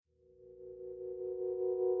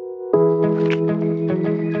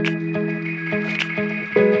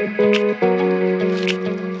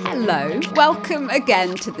welcome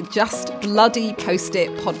again to the Just Bloody Post-it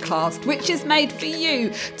podcast, which is made for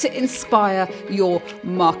you to inspire your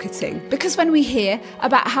marketing. Because when we hear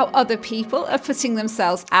about how other people are putting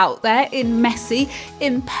themselves out there in messy,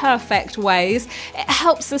 imperfect ways, it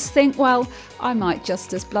helps us think, well, I might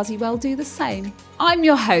just as bloody well do the same. I'm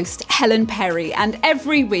your host, Helen Perry, and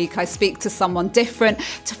every week I speak to someone different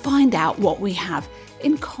to find out what we have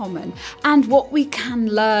in common and what we can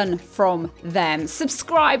learn from them.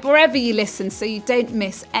 Subscribe wherever you listen so you don't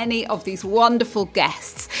miss any of these wonderful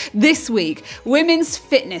guests. This week, women's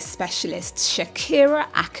fitness specialist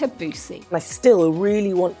Shakira Akabusi. I still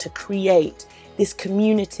really want to create this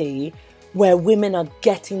community where women are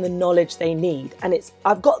getting the knowledge they need. And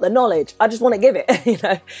I've got the knowledge, I just want to give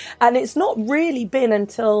it, And it's not really been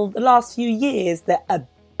until the last few years that a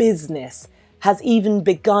business has even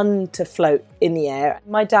begun to float in the air.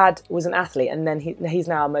 My dad was an athlete and then he's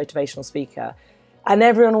now a motivational speaker. And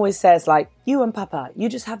everyone always says, like, you and Papa, you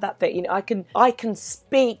just have that thing. I can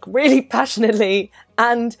speak really passionately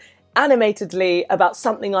and animatedly about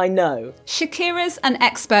something I know. Shakira's an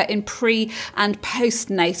expert in pre- and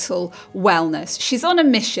postnatal wellness. She's on a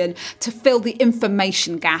mission to fill the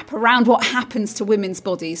information gap around what happens to women's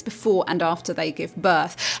bodies before and after they give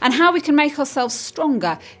birth, and how we can make ourselves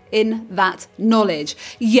stronger in that knowledge.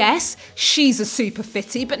 Yes, she's a super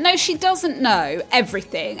fitty, but no, she doesn't know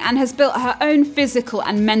everything and has built her own physical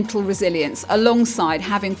and mental resilience alongside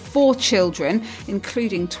having 4 children,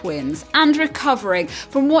 including twins, and recovering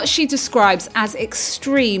from what she describes as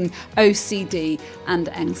extreme OCD and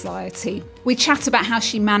anxiety. We chat about how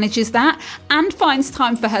she manages that and finds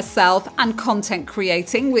time for herself and content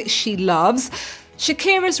creating, which she loves.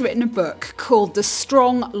 Shakira's written a book called The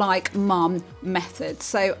Strong Like Mum Method.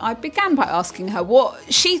 So I began by asking her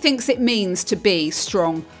what she thinks it means to be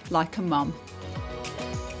strong like a mum.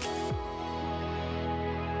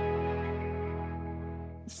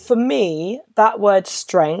 For me, that word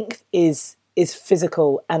strength is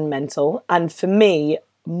physical and mental. And for me,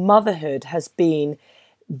 motherhood has been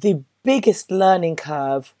the biggest learning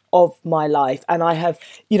curve of my life. And I have,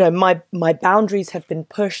 my boundaries have been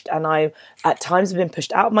pushed, and I at times have been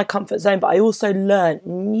pushed out of my comfort zone, but I also learned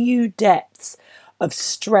new depths of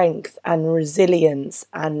strength and resilience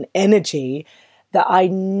and energy that I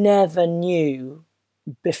never knew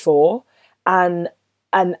before. And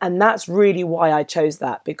that's really why I chose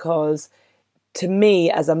that, because to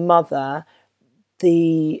me as a mother,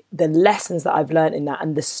 the lessons that I've learned in that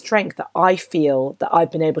and the strength that I feel that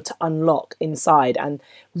I've been able to unlock inside and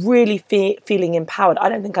really feeling empowered. I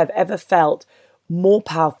don't think I've ever felt more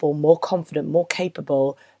powerful, more confident, more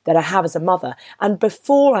capable than I have as a mother. And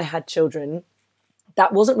before I had children,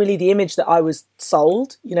 that wasn't really the image that I was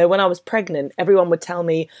sold. When I was pregnant, everyone would tell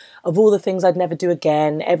me of all the things I'd never do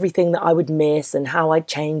again, everything that I would miss and how I'd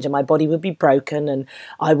change and my body would be broken and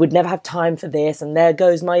I would never have time for this. And there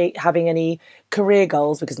goes my having any career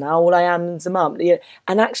goals because now all I am is a mum.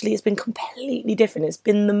 And actually it's been completely different. It's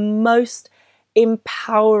been the most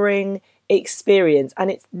empowering experience and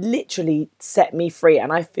it's literally set me free.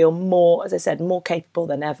 And I feel more, as I said, more capable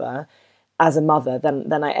than ever as a mother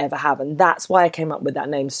than I ever have. And that's why I came up with that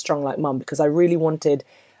name, Strong Like Mum, because I really wanted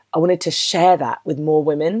to share that with more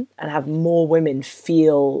women and have more women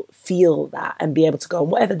feel that and be able to go on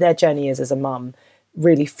whatever their journey is as a mum,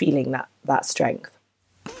 really feeling that strength.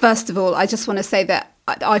 First of all, I just want to say that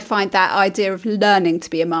I find that idea of learning to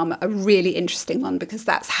be a mum a really interesting one, because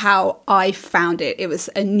that's how I found it. It was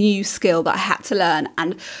a new skill that I had to learn.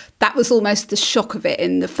 And that was almost the shock of it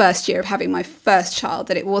in the first year of having my first child,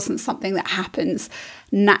 that it wasn't something that happens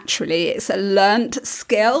naturally. It's a learnt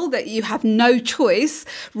skill that you have no choice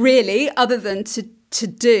really other than to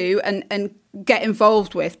do and get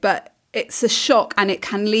involved with. But it's a shock and it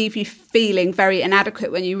can leave you feeling very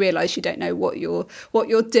inadequate when you realise you don't know what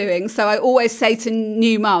you're doing. So I always say to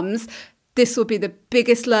new mums, this will be the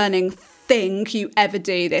biggest learning thing you ever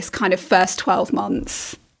do, this kind of first 12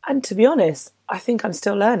 months. And to be honest, I think I'm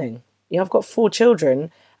still learning. I've got 4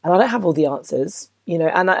 children and I don't have all the answers,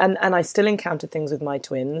 and I still encounter things with my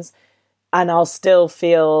twins and I'll still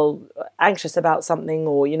feel anxious about something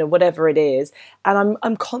or, whatever it is. And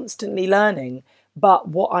I'm constantly learning. But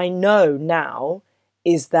what I know now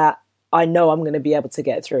is that I know I'm going to be able to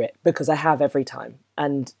get through it because I have every time.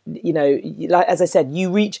 And, like, as I said, you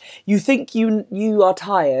think you are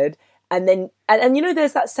tired and then, and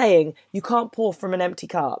there's that saying, you can't pour from an empty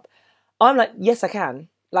cup. I'm like, yes, I can.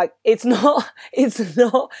 Like, it's not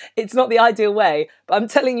the ideal way, but I'm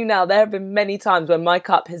telling you now, there have been many times when my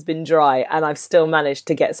cup has been dry and I've still managed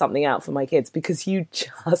to get something out for my kids because you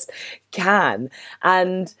just can.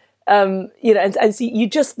 And And so you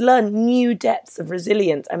just learn new depths of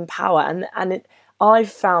resilience and power.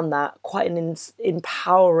 I've found that quite an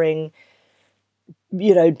empowering,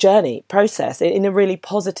 journey process in a really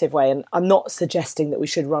positive way. And I'm not suggesting that we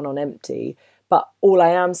should run on empty, but all I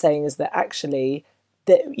am saying is that actually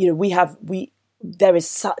that, there is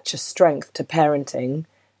such a strength to parenting,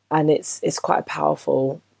 and it's quite a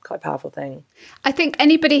powerful thing. I think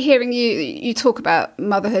anybody hearing you talk about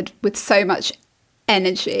motherhood with so much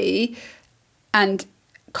energy and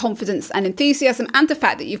confidence and enthusiasm, and the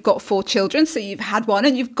fact that you've got 4 children, so you've had one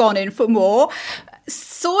and you've gone in for more,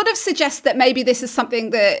 sort of suggests that maybe this is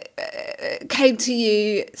something that came to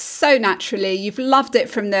you so naturally. You've loved it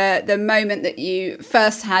from the moment that you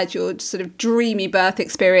first had your sort of dreamy birth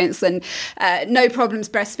experience and no problems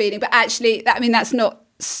breastfeeding. But actually, that's not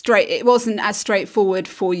straight. It wasn't as straightforward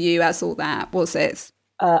for you as all that, was it?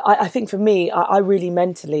 I think for me, I really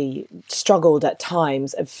mentally struggled at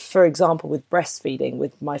times. For example, with breastfeeding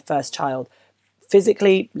with my first child.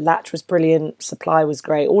 Physically, latch was brilliant, supply was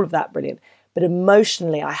great, all of that brilliant. But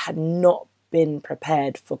emotionally, I had not been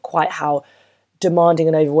prepared for quite how demanding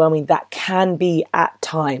and overwhelming that can be at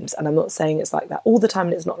times. And I'm not saying it's like that all the time,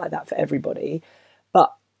 and it's not like that for everybody.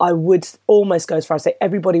 But I would almost go as far as say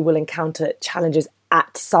everybody will encounter challenges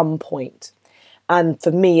at some point. And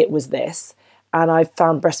for me, it was this. And I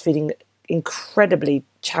found breastfeeding incredibly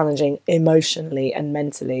challenging emotionally and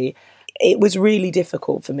mentally. It was really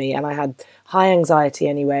difficult for me, and I had high anxiety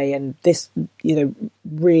anyway. And this,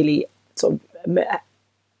 really sort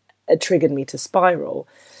of triggered me to spiral.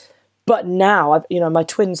 But now, my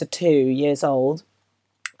twins are 2 years old,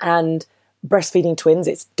 and breastfeeding twins,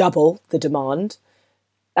 it's double the demand.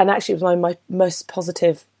 And actually, it was my most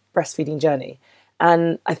positive breastfeeding journey.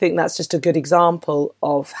 And I think that's just a good example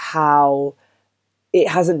of how it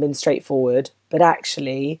hasn't been straightforward, but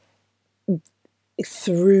actually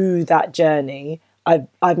through that journey,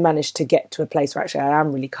 I've managed to get to a place where actually I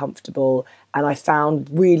am really comfortable, and I found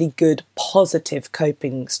really good positive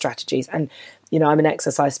coping strategies. And, I'm an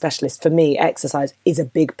exercise specialist. For me, exercise is a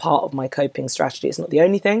big part of my coping strategy. It's not the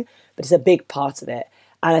only thing, but it's a big part of it.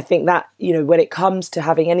 And I think that, when it comes to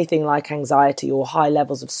having anything like anxiety or high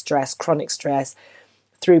levels of stress, chronic stress,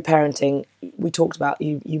 through parenting, we talked about,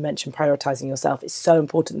 you mentioned prioritizing yourself. It's so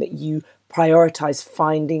important that you prioritize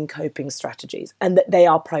finding coping strategies, and that they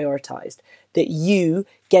are prioritized, that you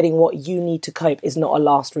getting what you need to cope is not a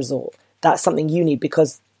last resort. That's something you need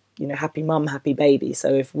because, happy mum, happy baby.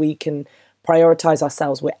 So if we can prioritize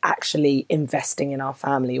ourselves, we're actually investing in our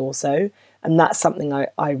family also. And that's something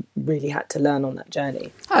I really had to learn on that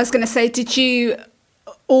journey. I was going to say, did you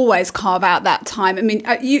always carve out that time? I mean,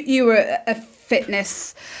 you were a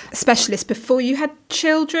fitness specialist before you had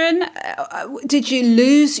children. Did you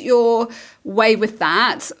lose your way with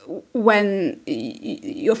that when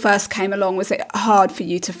you first came along? Was it hard for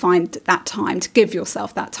you to find that time, to give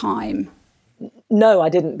yourself that time? No, I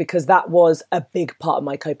didn't, because that was a big part of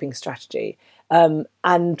my coping strategy.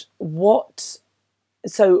 And what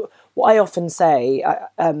I often say,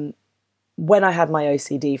 when I had my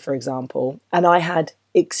OCD, for example, and I had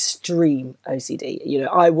extreme OCD,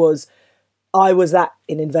 I was that,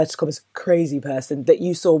 in inverted commas, crazy person that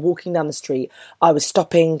you saw walking down the street. I was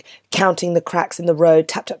stopping, counting the cracks in the road,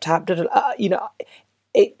 tap, tap, tap.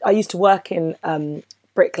 I used to work in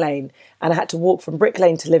Brick Lane, and I had to walk from Brick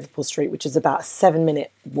Lane to Liverpool Street, which is about a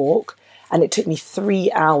 7-minute walk. And it took me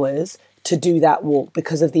 3 hours to do that walk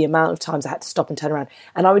because of the amount of times I had to stop and turn around.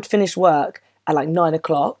 And I would finish work at like 9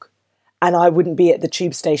 o'clock, and I wouldn't be at the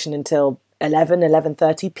tube station until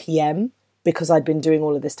 11:30 p.m. because I'd been doing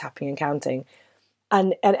all of this tapping and counting.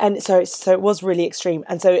 And so it was really extreme.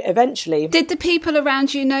 And so eventually... Did the people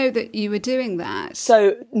around you know that you were doing that?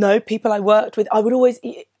 So, no, people I worked with, I would always...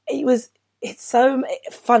 It's so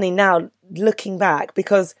funny now looking back,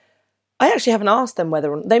 because I actually haven't asked them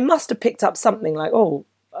whether... They must have picked up something like, oh,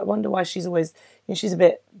 I wonder why she's always... she's a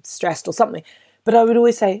bit stressed or something. But I would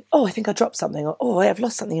always say, oh, I think I dropped something, or oh, I've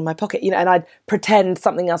lost something in my pocket, and I'd pretend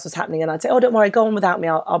something else was happening, and I'd say, oh, don't worry, go on without me,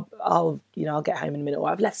 I'll get home in a minute, or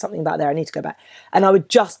I've left something back there, I need to go back. And I would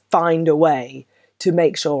just find a way to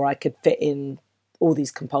make sure I could fit in all these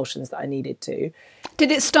compulsions that I needed to. Did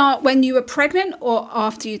it start when you were pregnant or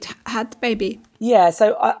after you had the baby? Yeah,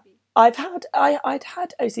 so I'd had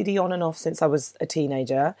OCD on and off since I was a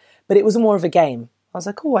teenager, but it was more of a game. I was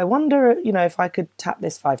like, oh, I wonder, if I could tap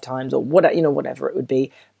this 5 times or whatever it would be.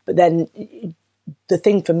 But then the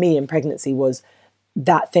thing for me in pregnancy was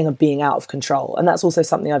that thing of being out of control. And that's also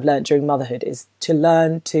something I've learned during motherhood, is to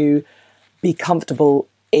learn to be comfortable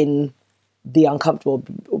in the uncomfortable,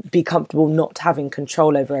 be comfortable not having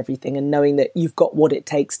control over everything, and knowing that you've got what it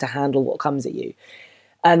takes to handle what comes at you.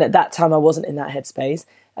 And at that time I wasn't in that headspace.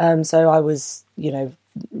 So I was,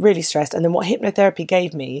 really stressed. And then what hypnotherapy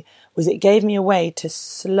gave me was it gave me a way to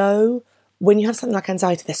slow. When you have something like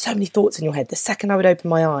anxiety, there's so many thoughts in your head. The second I would open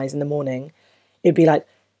my eyes in the morning, it'd be like,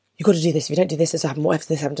 you've got to do this. If you don't do this, this will happen. What if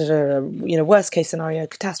this happened? Worst case scenario,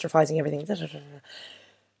 catastrophizing everything.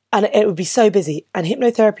 And it would be so busy. And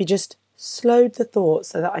hypnotherapy just slowed the thoughts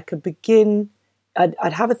so that I could begin.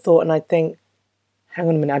 I'd have a thought and I'd think, hang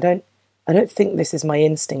on a minute, I don't think this is my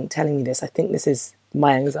instinct telling me this. I think this is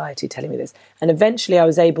my anxiety telling me this. And eventually I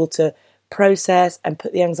was able to process and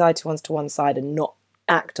put the anxiety ones to one side and not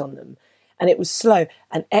act on them. And it was slow.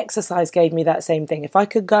 And exercise gave me that same thing. If I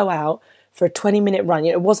could go out for a 20-minute run,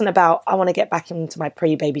 it wasn't about, I want to get back into my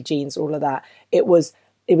pre-baby jeans, all of that. It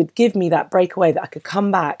would give me that breakaway that I could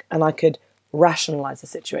come back and I could rationalize the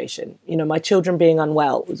situation. My children being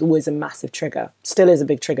unwell was always a massive trigger. Still is a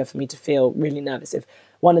big trigger for me to feel really nervous if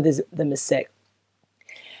one of them is sick.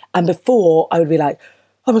 And before, I would be like,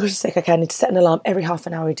 oh my gosh, I'm sick. Okay, I need to set an alarm every half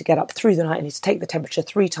an hour. I need to get up through the night. I need to take the temperature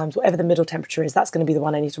 3 times, whatever the middle temperature is. That's going to be the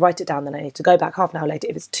one. I need to write it down. Then I need to go back half an hour later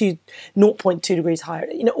if it's 0.2 degrees higher.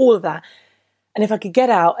 All of that. And if I could get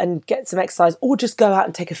out and get some exercise or just go out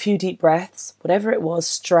and take a few deep breaths, whatever it was,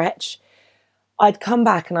 stretch, I'd come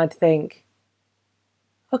back and I'd think,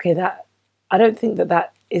 okay, I don't think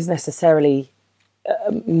that is necessarily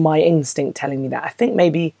my instinct telling me that. I think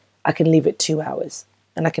maybe I can leave it 2 hours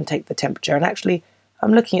and I can take the temperature. And actually,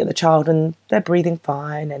 I'm looking at the child and they're breathing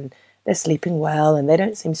fine and they're sleeping well and they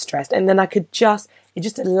don't seem stressed. And then it just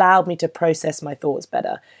allowed me to process my thoughts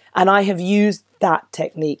better. And I have used that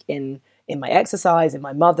technique in my exercise, in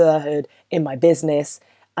my motherhood, in my business.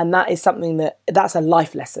 And that is something that's a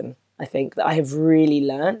life lesson, I think, that I have really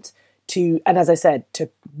learnt to, and as I said, to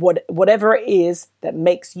whatever it is that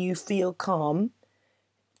makes you feel calm,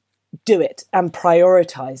 do it and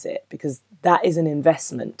prioritize it, because that is an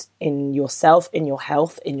investment in yourself, in your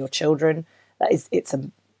health, in your children. It's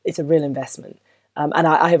a real investment. And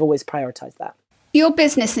I have always prioritized that. Your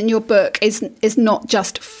business and your book is not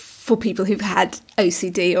just for people who've had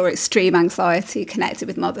OCD or extreme anxiety connected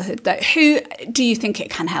with motherhood, though. Who do you think it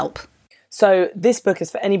can help? So this book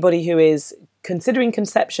is for anybody who is considering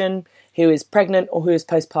conception, who is pregnant or who is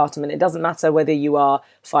postpartum. And it doesn't matter whether you are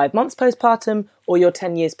 5 months postpartum or you're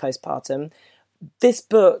 10 years postpartum. This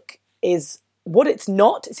book is what it's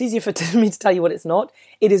not. It's easier for me to tell you what it's not.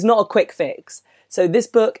 It is not a quick fix. So this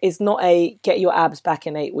book is not a get your abs back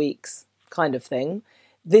in 8 weeks kind of thing.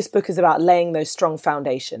 This book is about laying those strong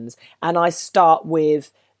foundations. And I start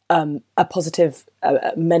with a positive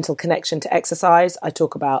mental connection to exercise. I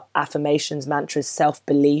talk about affirmations, mantras,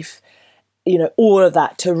 self-belief, all of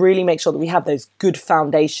that to really make sure that we have those good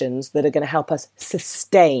foundations that are going to help us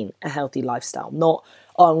sustain a healthy lifestyle. Not,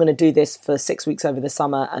 I'm going to do this for 6 weeks over the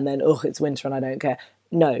summer and then, it's winter and I don't care.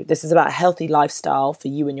 No, this is about a healthy lifestyle for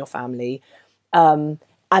you and your family. And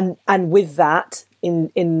with that,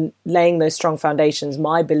 in laying those strong foundations,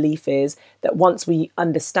 my belief is that once we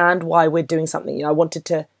understand why we're doing something, I wanted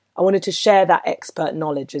to share that expert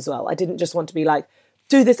knowledge as well. I didn't just want to be like,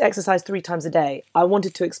 do this exercise 3 times a day. I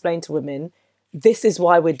wanted to explain to women, this is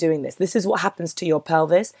why we're doing this. This is what happens to your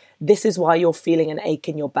pelvis. This is why you're feeling an ache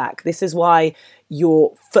in your back. This is why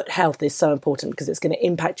your foot health is so important, because it's going to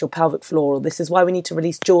impact your pelvic floor. Or this is why we need to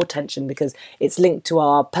release jaw tension because it's linked to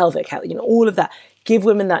our pelvic health. all of that. Give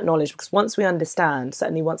women that knowledge, because once we understand,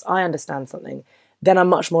 certainly once I understand something, then I'm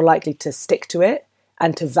much more likely to stick to it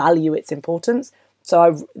and to value its importance.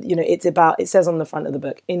 So it says on the front of the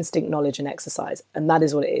book, instinct, knowledge and exercise. And that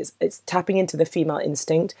is what it is. It's tapping into the female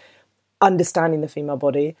instinct, understanding the female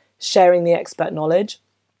body, sharing the expert knowledge,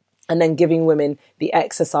 and then giving women the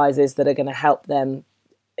exercises that are going to help them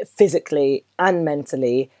physically and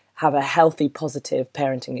mentally have a healthy, positive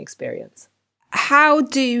parenting experience. How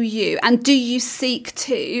do you seek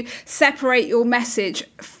to separate your message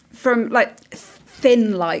from like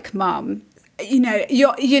thin like mum? You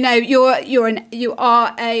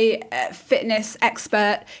are a fitness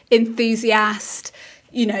expert, enthusiast.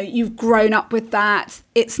 You've grown up with that.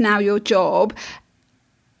 It's now your job.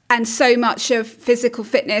 And so much of physical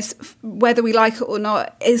fitness, whether we like it or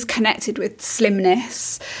not, is connected with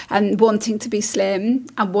slimness and wanting to be slim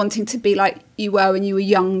and wanting to be like you were when you were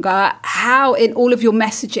younger. How, in all of your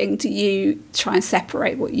messaging, do you try and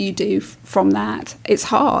separate what you do from that? It's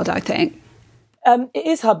hard, I think. It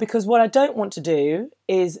is hard, because what I don't want to do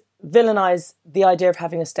is villainize the idea of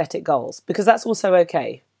having aesthetic goals, because that's also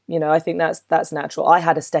okay. I think that's natural. I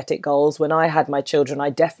had aesthetic goals when I had my children. I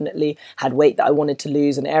definitely had weight that I wanted to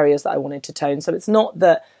lose and areas that I wanted to tone. So it's not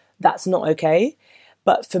that that's not okay.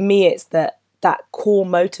 But for me, it's that core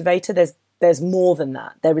motivator. there's more than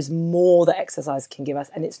that. There is more that exercise can give us,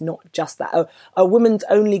 and it's not just that. A woman's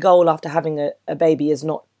only goal after having a baby is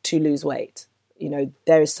not to lose weight. You know,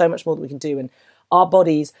 there is so much more that we can do, and our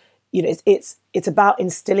bodies, you know, it's about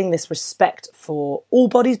instilling this respect for all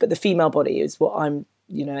bodies, but the female body is what I'm,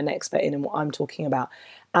 you know, an expert in and what I'm talking about,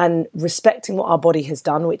 and respecting what our body has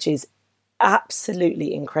done, which is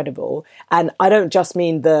absolutely incredible. And I don't just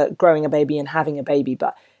mean the growing a baby and having a baby,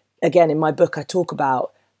 but again, in my book, I talk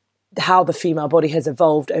about how the female body has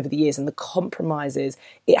evolved over the years and the compromises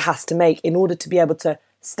it has to make in order to be able to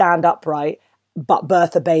stand upright, but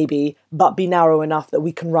birth a baby, but be narrow enough that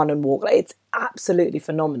we can run and walk. Like, it's absolutely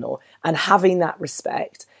phenomenal. And having that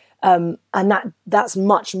respect, and that's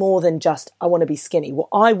much more than just, I want to be skinny. What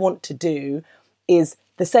I want to do is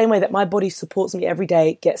the same way that my body supports me every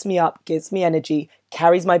day, gets me up, gives me energy,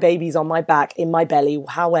 carries my babies on my back, in my belly,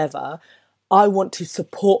 however, I want to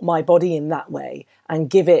support my body in that way and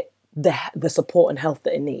give it the support and health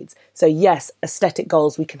that it needs. So yes, aesthetic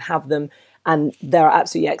goals, we can have them. And there are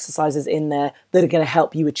absolutely exercises in there that are going to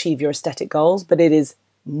help you achieve your aesthetic goals, but it is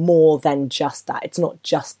more than just that. It's not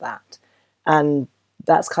just that. And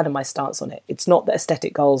that's kind of my stance on it. It's not that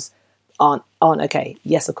aesthetic goals aren't okay.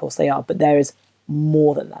 Yes, of course they are, but there is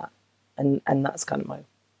more than that. And that's kind of my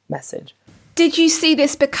message. Did you see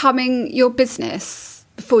this becoming your business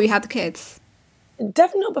before you had the kids?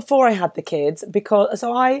 Definitely not before I had the kids, because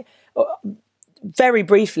very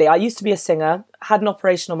briefly, I used to be a singer, had an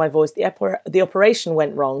operation on my voice. The operation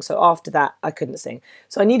went wrong. So after that, I couldn't sing.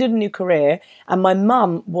 So I needed a new career. And my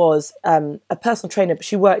mum was a personal trainer, but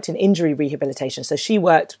she worked in injury rehabilitation. So she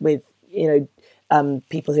worked with, you know,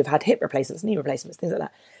 people who've had hip replacements, knee replacements, things like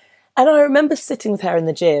that. And I remember sitting with her in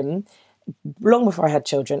the gym long before I had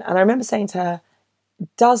children. And I remember saying to her,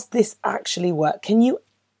 does this actually work? Can you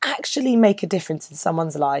actually make a difference in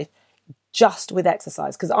someone's life just with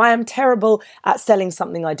exercise? Because I am terrible at selling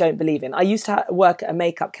something I don't believe in. I used to work at a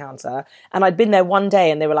makeup counter, and I'd been there one day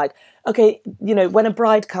and they were like, okay, you know, when a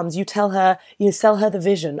bride comes, you tell her, you sell her the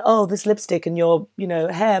vision. Oh, this lipstick and your, you know,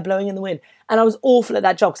 hair blowing in the wind. And I was awful at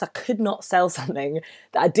that job because I could not sell something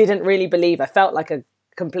that I didn't really believe. I felt like a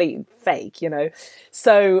complete fake, you know.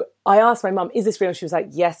 So I asked my mum, is this real? And she was like,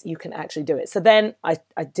 yes, you can actually do it. So then I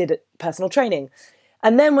did personal training.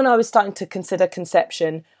 And then when I was starting to consider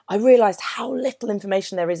conception, I realised how little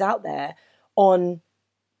information there is out there on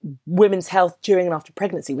women's health during and after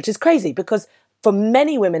pregnancy, which is crazy because for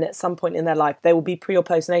many women at some point in their life, they will be pre or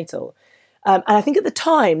postnatal. And I think at the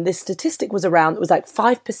time, this statistic was around, it was like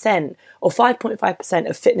 5% or 5.5%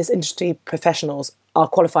 of fitness industry professionals are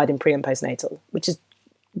qualified in pre and postnatal, which is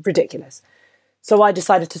ridiculous. So I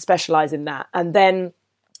decided to specialise in that. And then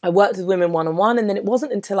I worked with women one-on-one, and then it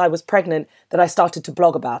wasn't until I was pregnant that I started to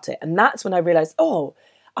blog about it. And that's when I realised, oh,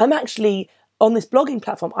 I'm actually on this blogging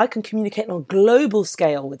platform, I can communicate on a global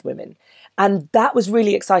scale with women. And that was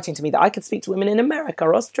really exciting to me, that I could speak to women in America,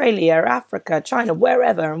 or Australia, or Africa, China,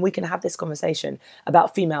 wherever, and we can have this conversation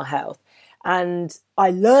about female health. And I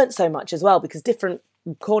learned so much as well, because different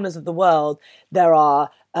corners of the world, there are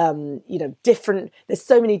there's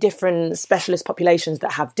so many different specialist populations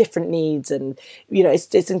that have different needs, and you know,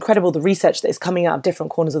 it's incredible the research that is coming out of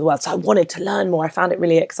different corners of the world. So I wanted to learn more. I found it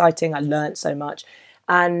really exciting. I learned so much.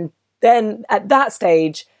 And then at that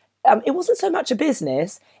stage, it wasn't so much a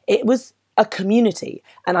business, it was a community.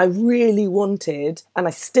 And I really wanted, and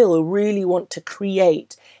I still really want to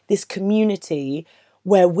create this community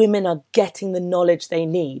where women are getting the knowledge they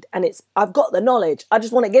need. And I've got the knowledge, I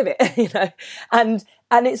just want to give it, you know.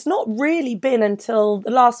 And it's not really been until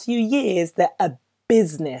the last few years that a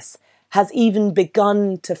business has even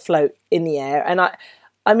begun to float in the air. And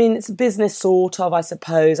I mean, it's a business sort of, I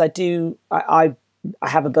suppose. I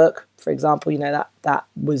have a book, for example, you know, that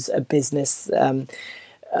was a business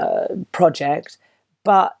project.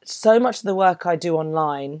 But so much of the work I do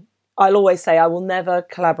online, I'll always say I will never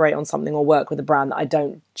collaborate on something or work with a brand that I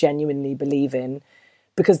don't genuinely believe in,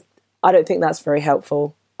 because I don't think that's very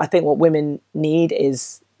helpful. I think what women need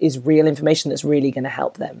is real information that's really going to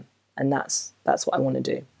help them. And that's what I want to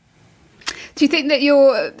do. Do you think that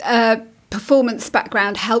your performance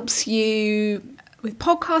background helps you with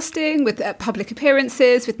podcasting, with public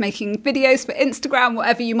appearances, with making videos for Instagram,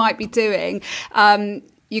 whatever you might be doing?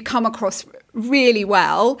 You come across really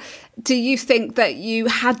well. Do you think that you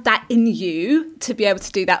had that in you to be able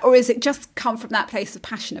to do that? Or is it just come from that place of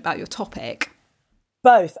passion about your topic?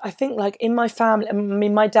 Both. I think, like, in my family, I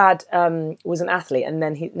mean, my dad was an athlete, and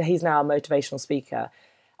then he's now a motivational speaker.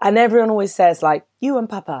 And everyone always says, like, you and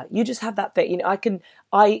Papa, you just have that thing. You know,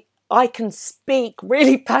 I can speak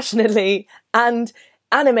really passionately and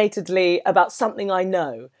animatedly about something I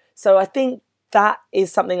know. So I think that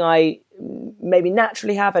is something I maybe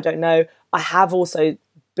naturally have, I don't know. I have also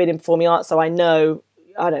been in performing arts, so I know,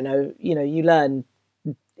 I don't know, you learn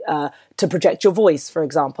to project your voice, for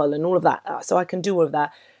example, and all of that. So I can do all of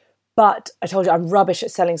that. But I told you, I'm rubbish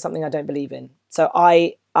at selling something I don't believe in. So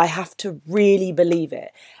I have to really believe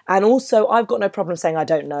it. And also, I've got no problem saying I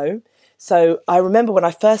don't know. So I remember when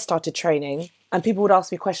I first started training and people would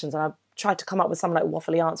ask me questions and I tried to come up with some like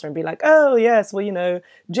waffly answer and be like, oh, yes, well,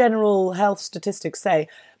 general health statistics say,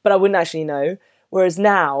 but I wouldn't actually know. Whereas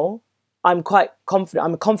now I'm quite confident.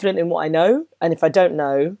 I'm confident in what I know. And if I don't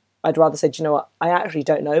know, I'd rather say, do you know what? I actually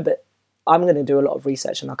don't know, but I'm going to do a lot of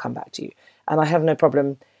research and I'll come back to you. And I have no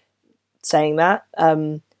problem saying that.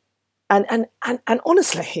 And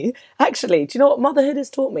honestly, actually, do you know what motherhood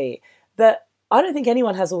has taught me? That I don't think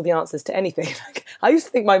anyone has all the answers to anything. Like, I used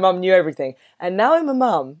to think my mum knew everything. And now I'm a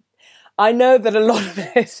mum. I know that a lot of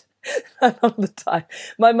it, a lot of the time,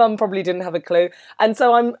 my mum probably didn't have a clue. And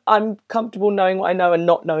so I'm comfortable knowing what I know and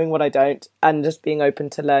not knowing what I don't, and just being open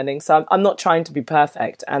to learning. So I'm not trying to be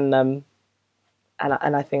perfect. And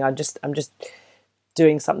I think I'm just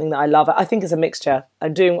doing something that I love. I think it's a mixture.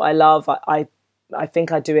 I'm doing what I love. I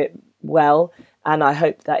think I do it well, and I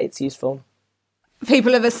hope that it's useful.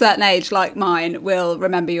 People of a certain age, like mine, will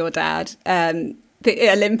remember your dad,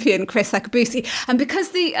 the Olympian Chris Akabusi. And because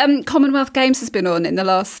the Commonwealth Games has been on in the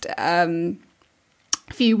last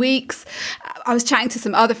few weeks, I was chatting to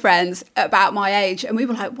some other friends about my age, and we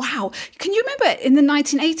were like, wow, can you remember in the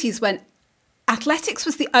 1980s when athletics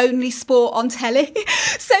was the only sport on telly?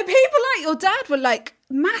 So people like your dad were like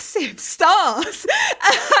massive stars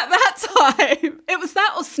at that time. It was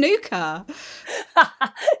that or snooker.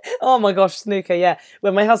 Oh my gosh, snooker, yeah.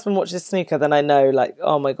 When my husband watches snooker, then I know, like,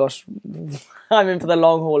 oh my gosh, I'm in for the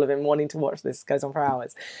long haul of him wanting to watch this. It goes on for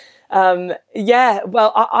hours. Yeah,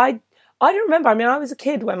 well, I don't remember. I mean, I was a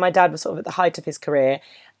kid when my dad was sort of at the height of his career,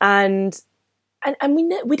 and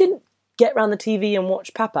we didn't get around the TV and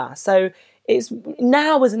watch Papa. So it's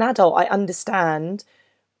now as an adult, I understand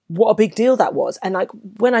what a big deal that was. And like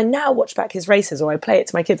when I now watch back his races or I play it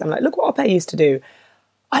to my kids, I'm like, look what Papa used to do.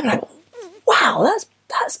 I'm like, wow,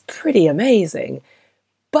 that's pretty amazing.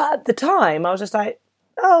 But at the time, I was just like,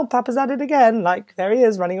 oh, Papa's at it again. Like, there he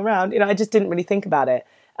is running around. I just didn't really think about it.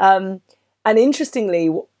 And interestingly,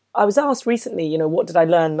 I was asked recently, what did I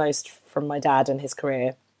learn most from my dad and his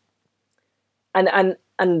career? And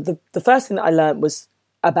the first thing that I learned was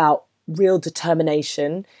about real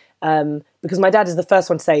determination, because my dad is the first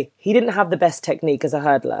one to say he didn't have the best technique as a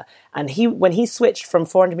hurdler. And when he switched from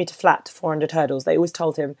 400 meter flat to 400 hurdles, they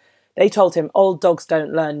told him, old dogs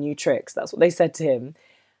don't learn new tricks. That's what they said to him.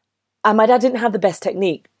 And my dad didn't have the best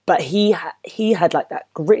technique, but he had like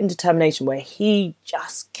that grit and determination where he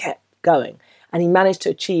just kept going and he managed to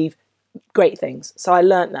achieve great things. So I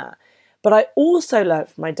learned that. But I also learned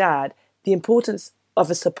from my dad the importance of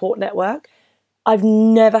a support network. I've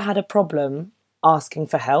never had a problem asking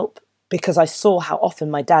for help because I saw how often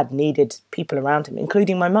my dad needed people around him,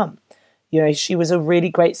 including my mum. She was a really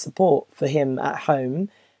great support for him at home.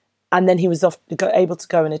 And then he was able to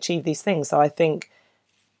go and achieve these things. So I think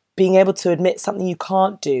being able to admit something you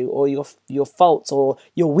can't do or your faults or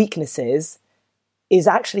your weaknesses is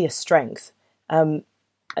actually a strength. And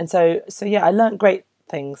so yeah, I learned great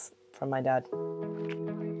things from my dad.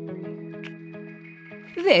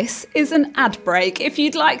 This is an ad break. If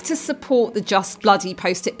you'd like to support the Just Bloody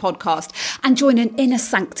Post-it podcast and join an inner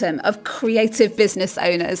sanctum of creative business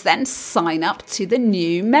owners, then sign up to the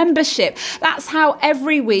new membership. That's how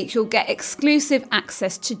every week you'll get exclusive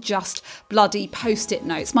access to Just Bloody Post-it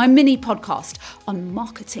notes, my mini podcast on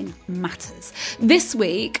marketing matters. This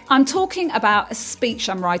week, I'm talking about a speech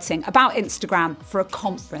I'm writing about Instagram for a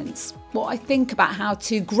conference. What I think about how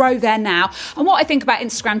to grow there now and what I think about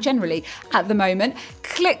Instagram generally at the moment.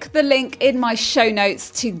 Click the link in my show notes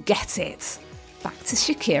to get it. Back to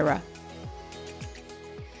Shakira.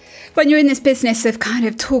 When you're in this business of kind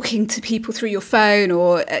of talking to people through your phone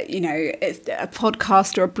or, a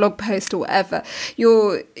podcast or a blog post or whatever,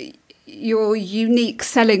 your unique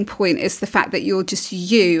selling point is the fact that you're just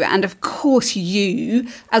you. And of course, you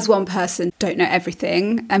as one person don't know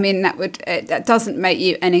everything. I mean, that doesn't make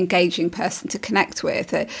you an engaging person to connect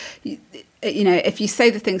with. If you say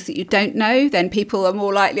the things that you don't know, then people are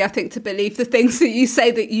more likely, I think, to believe the things that you say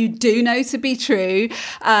that you do know to be true.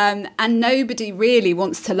 And nobody really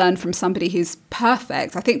wants to learn from somebody who's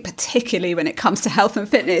perfect. I think particularly when it comes to health and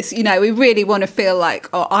fitness, we really want to feel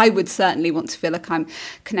like, or I would certainly want to feel like I'm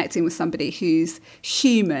connecting with somebody who's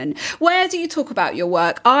human. Where do you talk about your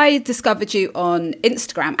work? I discovered you on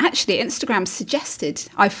Instagram. Actually, Instagram suggested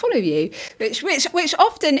I follow you, which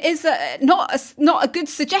often is not a good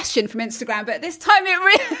suggestion from Instagram. But this time it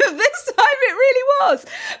course.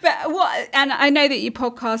 But what? And I know that you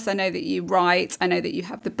podcast. I know that you write. I know that you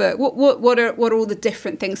have the book. What are all the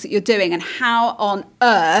different things that you're doing, and how on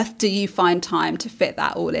earth do you find time to fit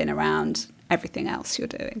that all in around everything else you're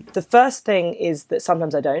doing? The first thing is that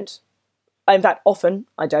sometimes I don't. In fact, often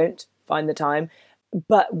I don't find the time.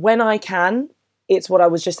 But when I can, it's what I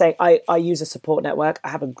was just saying. I use a support network. I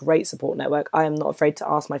have a great support network. I am not afraid to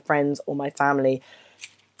ask my friends or my family,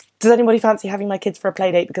 does anybody fancy having my kids for a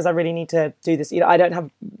play date because I really need to do this? I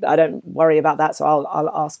don't worry about that. So I'll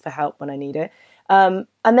ask for help when I need it. And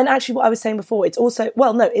then actually what I was saying before, it's also,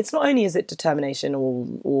 well, no, it's not only is it determination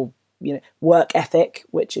or work ethic,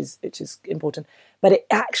 which is important, but it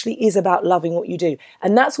actually is about loving what you do.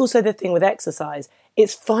 And that's also the thing with exercise.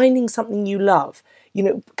 It's finding something you love,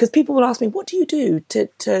 because people will ask me, what do you do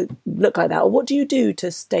to look like that? Or what do you do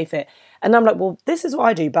to stay fit? And I'm like, well, this is what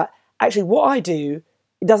I do. But actually what I do,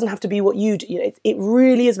 it doesn't have to be what you do. It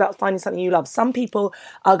really is about finding something you love. Some people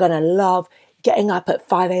are going to love getting up at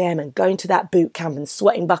 5 a.m. and going to that boot camp and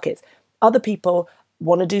sweating buckets. Other people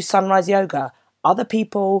want to do sunrise yoga. Other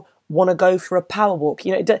people want to go for a power walk.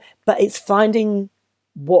 But it's finding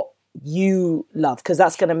what you love, because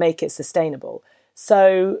that's going to make it sustainable.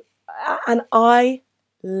 So, and I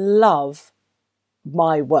love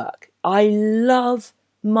my work. I love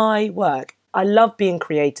my work. I love being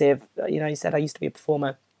creative. You said I used to be a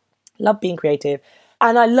performer. Love being creative.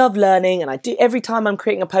 And I love learning. And I do, every time I'm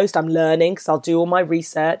creating a post, I'm learning, because I'll do all my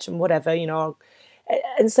research and whatever,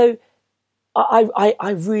 and so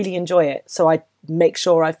I really enjoy it. So I make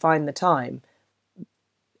sure I find the time.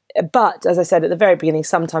 But as I said at the very beginning,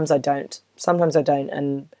 sometimes I don't.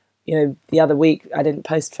 And, the other week I didn't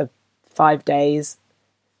post for 5 days.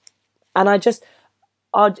 And I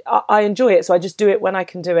enjoy it. So I just do it when I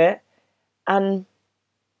can do it. And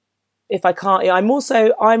if I can't, I'm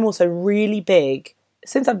also really big,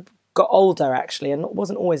 since I've got older actually, and it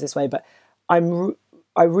wasn't always this way, but I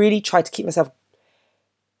really try to keep myself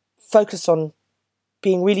focused on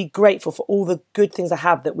being really grateful for all the good things I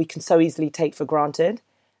have that we can so easily take for granted.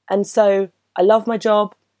 And so I love my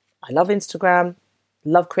job, I love Instagram,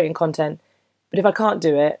 love creating content, but if I can't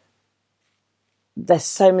do it, there's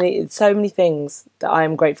so many things that I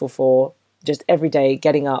am grateful for just every day,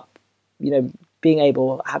 getting up, being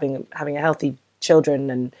able, having a healthy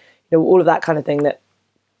children, and all of that kind of thing.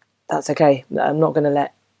 That's okay. I'm not going to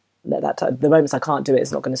let that the moments I can't do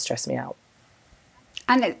it's not going to stress me out.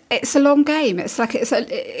 And it's a long game. It's like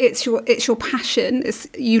it's your passion.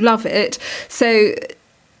 You love it. So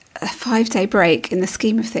a 5-day break in the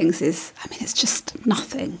scheme of things it's just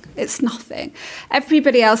nothing. It's nothing.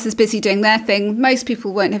 Everybody else is busy doing their thing. Most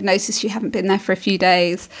people won't have noticed you haven't been there for a few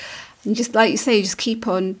days. And just like you say, you just keep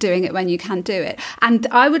on doing it when you can do it. And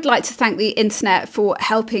I would like to thank the internet for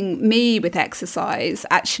helping me with exercise,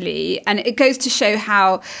 actually. And it goes to show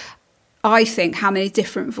how many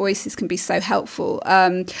different voices can be so helpful.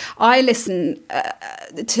 I listen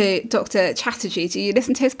to Dr. Chatterjee. Do you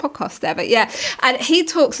listen to his podcast ever? Yeah. And he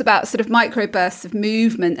talks about sort of microbursts of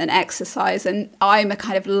movement and exercise. And I'm a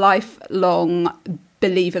kind of lifelong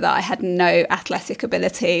believer that I had no athletic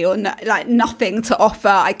ability or nothing to offer.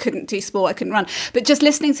 I couldn't do sport, I couldn't run. But just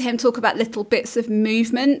listening to him talk about little bits of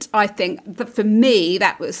movement, I think that for me,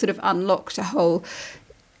 that was sort of unlocked a whole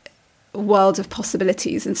world of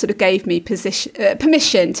possibilities and sort of gave me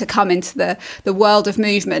permission to come into the world of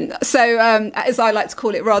movement. So as I like to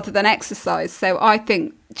call it, rather than exercise. So I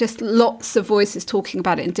think just lots of voices talking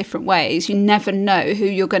about it in different ways. You never know who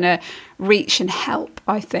you're going to reach and help,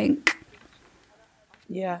 I think.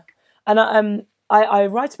 Yeah. And I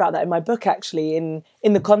write about that in my book, actually, in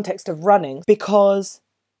the context of running, because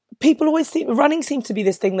people always think running seems to be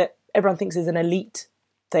this thing that everyone thinks is an elite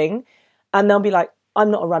thing. And they'll be like,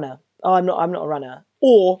 I'm not a runner. Oh, I'm not a runner.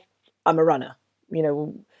 Or I'm a runner,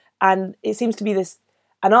 and it seems to be this.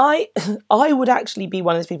 And I would actually be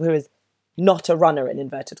one of those people who is not a runner, in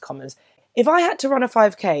inverted commas. If I had to run a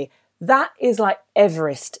 5K, that is like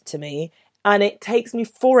Everest to me. And it takes me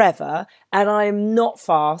forever, and I am not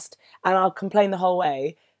fast, and I'll complain the whole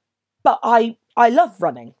way. But I love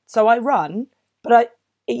running, so I run. But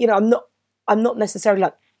I'm not necessarily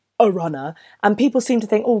like a runner. And people seem to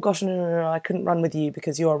think, oh gosh, no, I couldn't run with you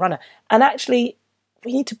because you're a runner. And actually,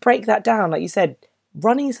 we need to break that down. Like you said,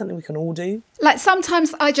 running is something we can all do. Like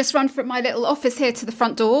sometimes I just run from my little office here to the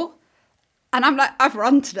front door, and I'm like, I've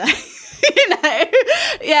run today.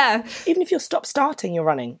 Yeah. Even if you're stop-starting, you're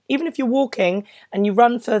running. Even if you're walking and you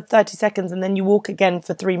run for 30 seconds and then you walk again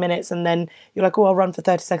for 3 minutes and then you're like, oh, I'll run for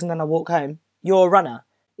 30 seconds and then I'll walk home. You're a runner.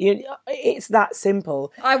 It's that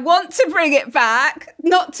simple. I want to bring it back,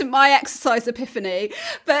 not to my exercise epiphany,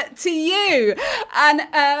 but to you. And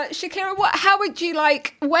Shakira, where would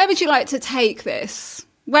you like to take this?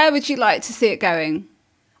 Where would you like to see it going?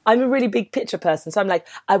 I'm a really big picture person. So I'm like,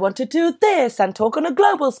 I want to do this and talk on a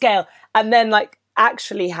global scale. And then like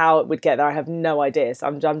actually how it would get there, I have no idea. So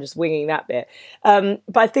I'm just winging that bit. But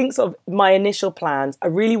I think sort of my initial plans, I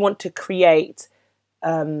really want to create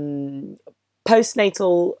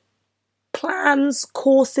postnatal plans,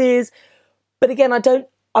 courses. But again,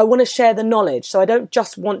 I want to share the knowledge. So I don't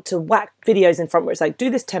just want to whack videos in front where it's like, do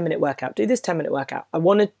this 10-minute workout, do this 10-minute workout. I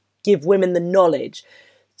want to give women the knowledge.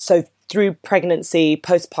 So through pregnancy,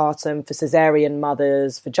 postpartum, for cesarean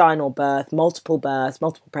mothers, vaginal birth, multiple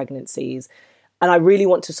pregnancies. And I really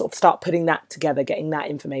want to sort of start putting that together, getting that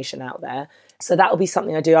information out there. So that will be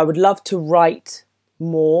something I do. I would love to write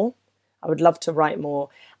more.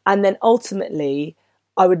 And then ultimately,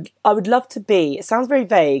 I would love to be, it sounds very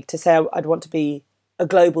vague to say I'd want to be a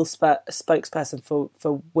global spokesperson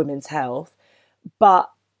for women's health,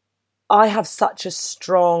 but I have such a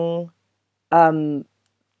strong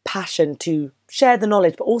passion to share the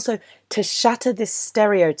knowledge, but also to shatter this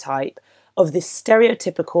stereotype of this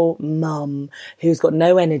stereotypical mum who's got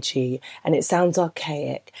no energy and it sounds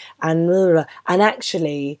archaic and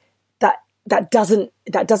actually that doesn't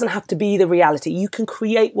have to be the reality. You can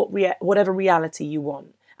create whatever reality you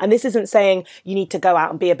want. And this isn't saying you need to go out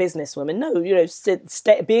and be a businesswoman. No,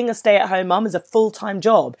 being a stay-at-home mum is a full-time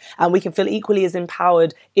job, and we can feel equally as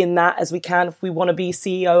empowered in that as we can if we want to be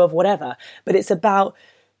CEO of whatever. But it's about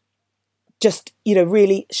just,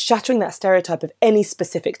 really shattering that stereotype of any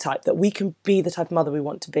specific type, that we can be the type of mother we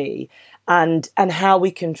want to be, and how we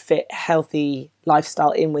can fit healthy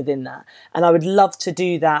lifestyle within that. And I would love to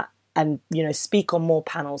do that and, speak on more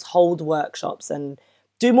panels, hold workshops and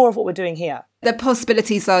do more of what we're doing here. The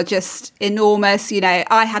possibilities are just enormous.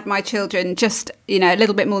 I had my children just, a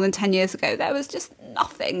little bit more than 10 years ago. There was just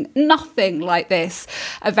nothing like this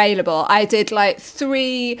available. I did like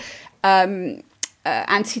 3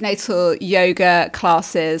 antenatal yoga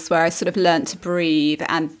classes where I sort of learnt to breathe,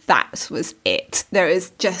 and that was it.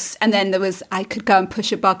 And then I could go and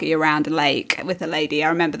push a buggy around a lake with a lady. I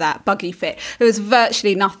remember that, buggy fit. There was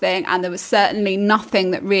virtually nothing, and there was certainly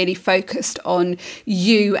nothing that really focused on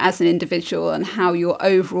you as an individual and how your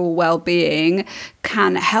overall well-being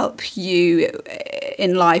can help you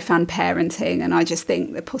in life and parenting. And I just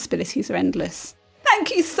think the possibilities are endless.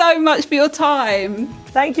 Thank you so much for your time.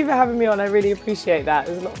 Thank you for having me on. I really appreciate that.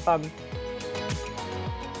 It was a lot of fun.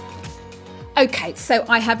 Okay, so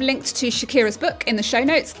I have linked to Shakira's book in the show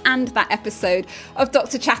notes and that episode of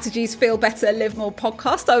Dr. Chatterjee's Feel Better, Live More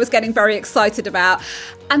podcast I was getting very excited about.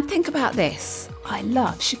 And think about this. I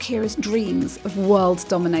love Shakira's dreams of world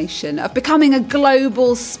domination, of becoming a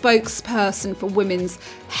global spokesperson for women's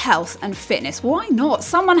health and fitness. Why not?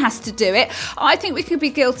 Someone has to do it. I think we could be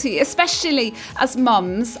guilty, especially as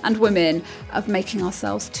mums and women, of making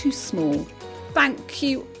ourselves too small. Thank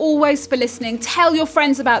you always for listening. Tell your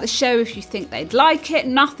friends about the show if you think they'd like it.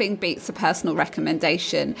 Nothing beats a personal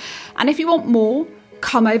recommendation. And if you want more,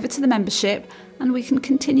 come over to the membership and we can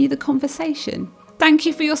continue the conversation. Thank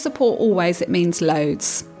you for your support always. It means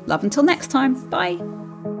loads. Love until next time. Bye.